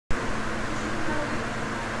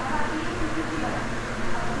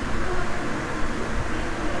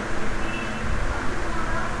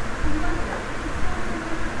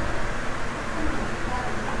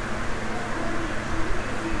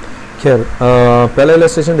खैर पहला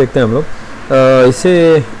इलस्ट्रेशन देखते हैं हम लोग।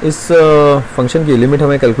 इस फंक्शन की लिमिट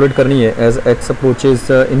हमें कैलकुलेट करनी है एज एक्स अप्रोचेज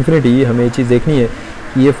इन्फिनिटी। हमें ये चीज़ देखनी है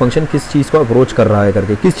कि ये फंक्शन किस चीज़ को अप्रोच कर रहा है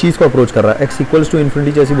करके, किस चीज़ को अप्रोच कर रहा है। एक्स इक्वल्स टू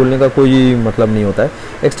इन्फिनिटी जैसी बोलने का कोई मतलब नहीं होता है।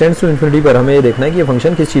 एक्स टेंड्स टू इन्फिनिटी पर हमें ये देखना है कि ये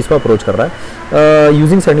फंक्शन किस चीज़ को अप्रोच कर रहा है।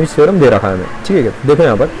 यूजिंग सैंडविच थ्योरम दे रखा है हमें, ठीक है। देखो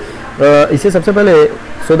यहाँ पर इसे सबसे पहले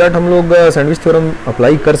सो दैट हम लोग सैंडविच थ्योरम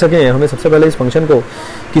अप्लाई कर सकें, हमें सबसे पहले इस फंक्शन को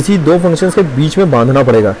किसी दो फंक्शंस के बीच में बांधना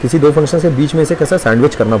पड़ेगा, किसी दो फंक्शंस के बीच में इसे कैसा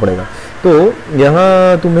सैंडविच करना पड़ेगा। तो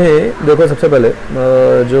यहाँ तुम्हें देखो सबसे पहले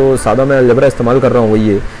जो सादा मैं अलजेब्रा इस्तेमाल कर रहा हूँ वो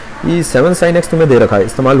ये 7 sin x तुम्हें दे रखा है,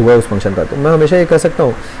 इस्तेमाल हुआ है उस फंक्शन का। तो मैं हमेशा ये कह सकता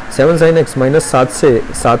हूँ 7 sin x माइनस 7 से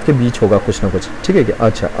 7 के बीच होगा कुछ ना कुछ, ठीक है क्या।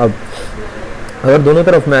 अच्छा, अब अगर दोनों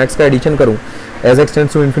तरफ मैं x का एडिशन करूँ as x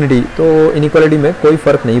tends to infinity तो इनइक्वालिटी में कोई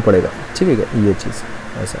फ़र्क नहीं पड़ेगा, ठीक है क्या। ये चीज़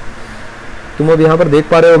ऐसा तुम अब यहाँ पर देख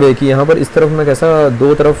पा रहे होगे कि यहाँ पर इस तरफ मैं कैसा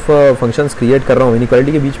दो तरफ फंक्शंस क्रिएट कर रहा हूँ।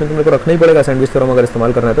 इनइक्वालिटी के बीच में तुमने को रखना ही पड़ेगा सैंडविच थ्योरम अगर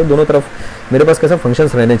इस्तेमाल करना है तो। दोनों तरफ मेरे पास कैसा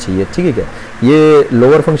फंक्शंस रहने चाहिए, ठीक है क्या। ये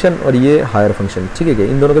लोअर फंक्शन और ये हायर फंक्शन, ठीक है क्या,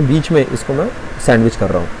 इन दोनों के बीच में इसको मैं सैंडविच कर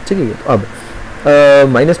रहा हूँ, ठीक है क्या। तो अब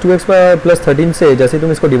 -2x प्लस 13 से जैसे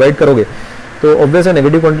तुम इसको डिवाइड करोगे तो ऑब्वियस है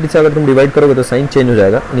नेगेटिव क्वांटिटी से अगर तुम डिवाइड करोगे तो साइन चेंज हो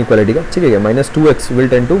जाएगा इनइक्वालिटी का, ठीक है क्या। -2x will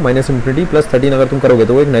tend to minus infinity plus 13 अगर तुम करोगे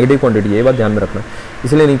तो वो एक नेगेटिव क्वांटिटी है, ये बात ध्यान में रखना,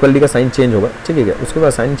 इसलिए इनइक्वालिटी का साइन चेंज होगा, ठीक है क्या। उसके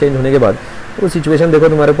बाद साइन चेंज होने के बाद वो सिचुएशन देखो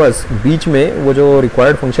तुम्हारे पास बीच में वो जो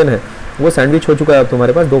रिक्वायर्ड फंक्शन है वो सैंडविच हो चुका है अब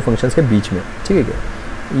तुम्हारे पास दो फंक्शंस के बीच में, ठीक है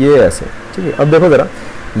क्या। ये ऐसे, ठीक है। अब देखो ज़रा,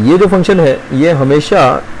 ये जो फंक्शन है ये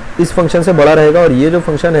हमेशा इस फंक्शन से बड़ा रहेगा और ये जो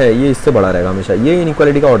फंक्शन है ये इससे बड़ा रहेगा हमेशा, ये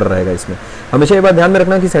इनइक्वालिटी का ऑर्डर रहेगा इसमें। हमेशा ये बात ध्यान में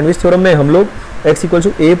रखना कि सैंडविच थ्योरम में हम लोग x इक्वल टू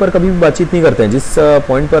a पर कभी भी बातचीत नहीं करते हैं। जिस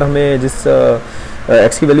पॉइंट पर हमें जिस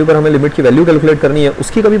x की वैल्यू पर हमें लिमिट की वैल्यू कैलकुलेट करनी है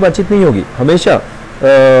उसकी कभी बातचीत नहीं होगी। हमेशा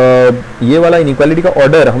ये वाला इनइक्वालिटी का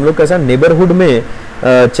ऑर्डर हम लोग कैसा नेबरहुड में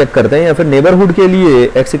चेक करते हैं, या फिर नेबरहुड के लिए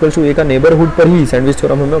x इक्वल टू a का नेबरहुड पर ही सैंडविच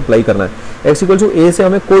थ्योरम हमें अप्लाई करना है। x इक्वल टू a से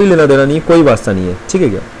हमें कोई लेना देना नहीं है, कोई वास्ता नहीं है, ठीक है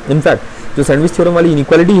क्या। इनफैक्ट जो सैंडविच थ्योरम वाली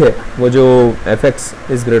इनइक्वालिटी है वो जो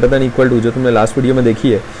fx is greater than equal to, जो तुमने लास्ट वीडियो में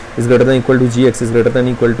देखी है, is greater than equal to gx is greater than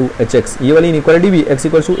equal to hx, ये वाली इनइक्वालिटी भी x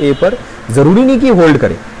इक्वल टू a पर जरूरी नहीं कि होल्ड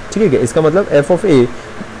करे, ठीक है क्या। इसका मतलब f of a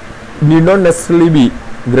need not necessarily be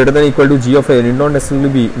greater than equal to g of a need not necessarily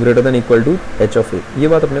be greater than equal to h of a, ये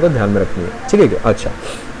बात अपने को ध्यान में रखनी है, ठीक है क्या। अच्छा,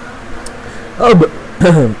 अब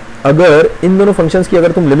अगर इन दोनों फंक्शंस की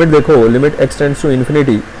अगर तुम लिमिट देखो, limit x tends to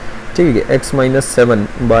infinity, ठीक है, x minus 7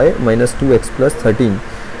 bye -2x plus 13,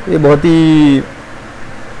 ये बहुत ही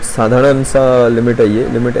साधारण सा लिमिट है ये,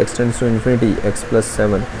 limit x tends to infinity x plus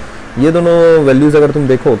 7। ये दोनों वैल्यूज़ अगर तुम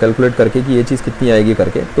देखो कैलकुलेट करके कि ये चीज़ कितनी आएगी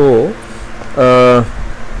करके, तो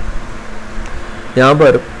यहाँ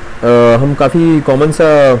पर हम काफ़ी कॉमन सा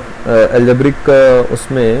एल्जेब्रिक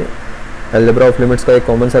उसमें अलजेब्रा ऑफ लिमिट्स का एक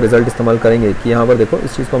कॉमन सा रिजल्ट इस्तेमाल करेंगे कि यहाँ पर देखो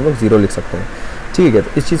इस चीज़ को हम लोग 0 लिख सकते हैं, ठीक है।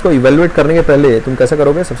 तो इस चीज़ को इवेलुएट करने के पहले तुम कैसा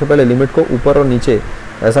करोगे, सबसे पहले लिमिट को ऊपर और नीचे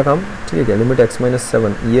ऐसा काम, ठीक है, लिमिट x माइनस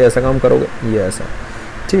 7 ये ऐसा काम करोगे, ये ऐसा,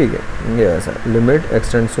 ठीक है, ये ऐसा limit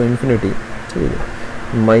x tends to infinity, ठीक है,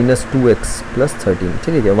 -2x प्लस 13,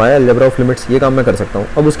 ठीक है, वाया अलजेब्रा ऑफ लिमिट्स, ये काम मैं कर सकता हूँ।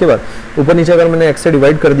 अब उसके बाद ऊपर नीचे अगर मैंने x से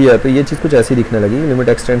डिवाइड कर दिया तो ये चीज़ कुछ ऐसी दिखने लगी, limit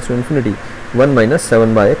x tends to infinity 1 minus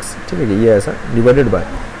 7 bye x, ठीक है, ये ऐसा divided by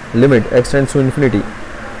limit x tends to infinity,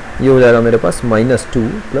 ये हो जाएगा मेरे पास -2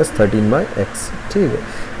 प्लस 13 बाय x, ठीक है।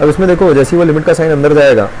 अब इसमें देखो जैसे वो लिमिट का साइन अंदर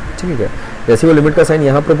जाएगा, ठीक है, जैसे वो लिमिट का साइन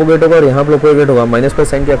यहाँ प्रोपोगेट होगा और यहाँ प्रोपोगेट होगा, माइनस प्लस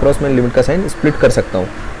साइन के अक्रॉस मैं लिमिट का साइन स्प्लिट कर सकता हूँ,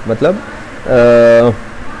 मतलब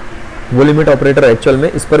वो लिमिट ऑपरेटर एक्चुअल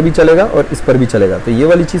में इस पर भी चलेगा और इस पर भी चलेगा, तो ये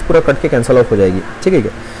वाली चीज़ पूरा कट के कैंसिल ऑफ हो जाएगी, ठीक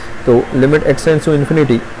है। तो limit x tends to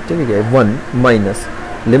infinity, ठीक है, 1 minus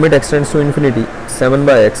limit x tends to infinity 7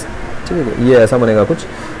 bye x, ठीक है, ये ऐसा बनेगा कुछ।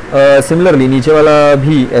 सिमिलरली नीचे वाला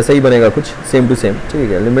भी ऐसा ही बनेगा कुछ, सेम टू सेम, ठीक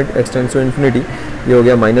है, limit x tends to infinity ये हो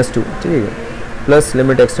गया -2, ठीक है, plus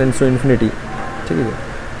limit x tends to infinity, ठीक है,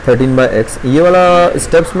 13 बाय x। ये वाला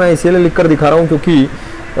स्टेप्स मैं इसीलिए लिख कर दिखा रहा हूँ क्योंकि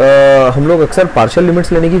हम लोग अक्सर पार्शियल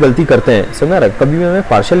लिमिट्स लेने की गलती करते हैं, समझ रहा है, कभी भी हमें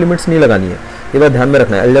पार्शियल लिमिट्स नहीं लगानी है, ये बात ध्यान में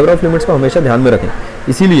रखना है। अलजेब्रा ऑफ लिमिट्स को हमेशा ध्यान में रखें,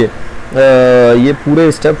 इसीलिए ये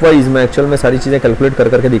पूरे स्टेप वाइज मैं एक्चुअल में सारी चीज़ें कैलकुलेट कर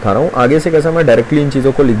करके दिखा रहा हूँ। आगे से कैसा मैं डायरेक्टली इन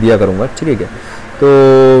चीज़ों को लिख दिया करूँगा, ठीक है क्या।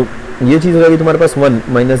 तो ये चीज़ हो जाएगी तुम्हारे पास 1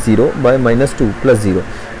 माइनस 0 बाय -2 प्लस 0,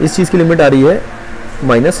 इस चीज़ की लिमिट आ रही है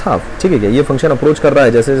 -½ ठीक है क्या। ये फंक्शन अप्रोच कर रहा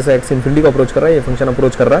है जैसे जैसे x इन्फिनिटी को अप्रोच कर रहा है, ये फंक्शन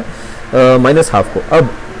अप्रोच कर रहा है -½ को। अब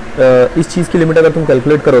इस चीज़ की लिमिट अगर तुम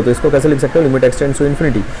कैलकुलेट करो तो इसको कैसे लिख सकते हो, limit x tends to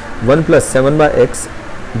infinity 1 plus 7 bye x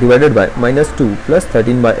divided by -2 plus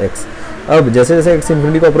 13 bye x। अब जैसे जैसे x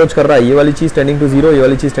इन्फिनिटी को अप्रोच कर रहा है, ये वाली चीज़ टेंडिंग टू 0, ये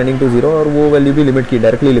वाली चीज़ टेंडिंग टू 0, और वो वैल्यू भी लिमिट की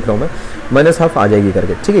डायरेक्टली लिख रहा हूँ मैं -½ आ जाएगी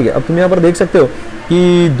करके, ठीक है। अब तुम यहाँ पर देख सकते हो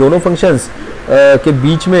कि दोनों फंक्शंस के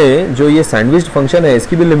बीच में जो ये सैंडविच फंक्शन है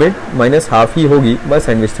इसकी भी लिमिट -12 ही होगी बाय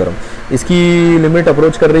सैंडविच थ्योरम। इसकी लिमिट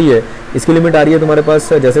अप्रोच कर रही है, इसकी लिमिट आ रही है तुम्हारे पास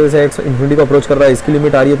जैसे जैसे एक्स इन्फिनिटी को अप्रोच कर रहा है, इसकी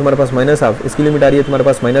लिमिट आ रही है तुम्हारे पास -12, इसकी लिमिट आ रही है तुम्हारे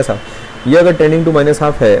पास -12। ये अगर टेंडिंग टू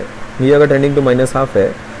 -12 है, ये अगर टेंडिंग टू -12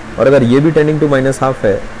 है, और अगर ये भी टेंडिंग टू -12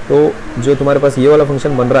 है, तो जो तुम्हारे पास ये वाला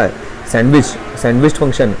फंक्शन बन रहा है सैंडविच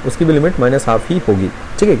फंक्शन, उसकी भी लिमिट -12 ही होगी।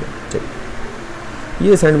 ठीक है क्या? चलिए,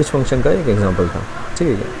 ये सैंडविच फंक्शन का एक एग्जांपल था। ठीक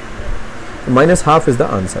है क्या? -12 इज द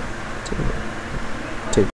आंसर। ठीक है।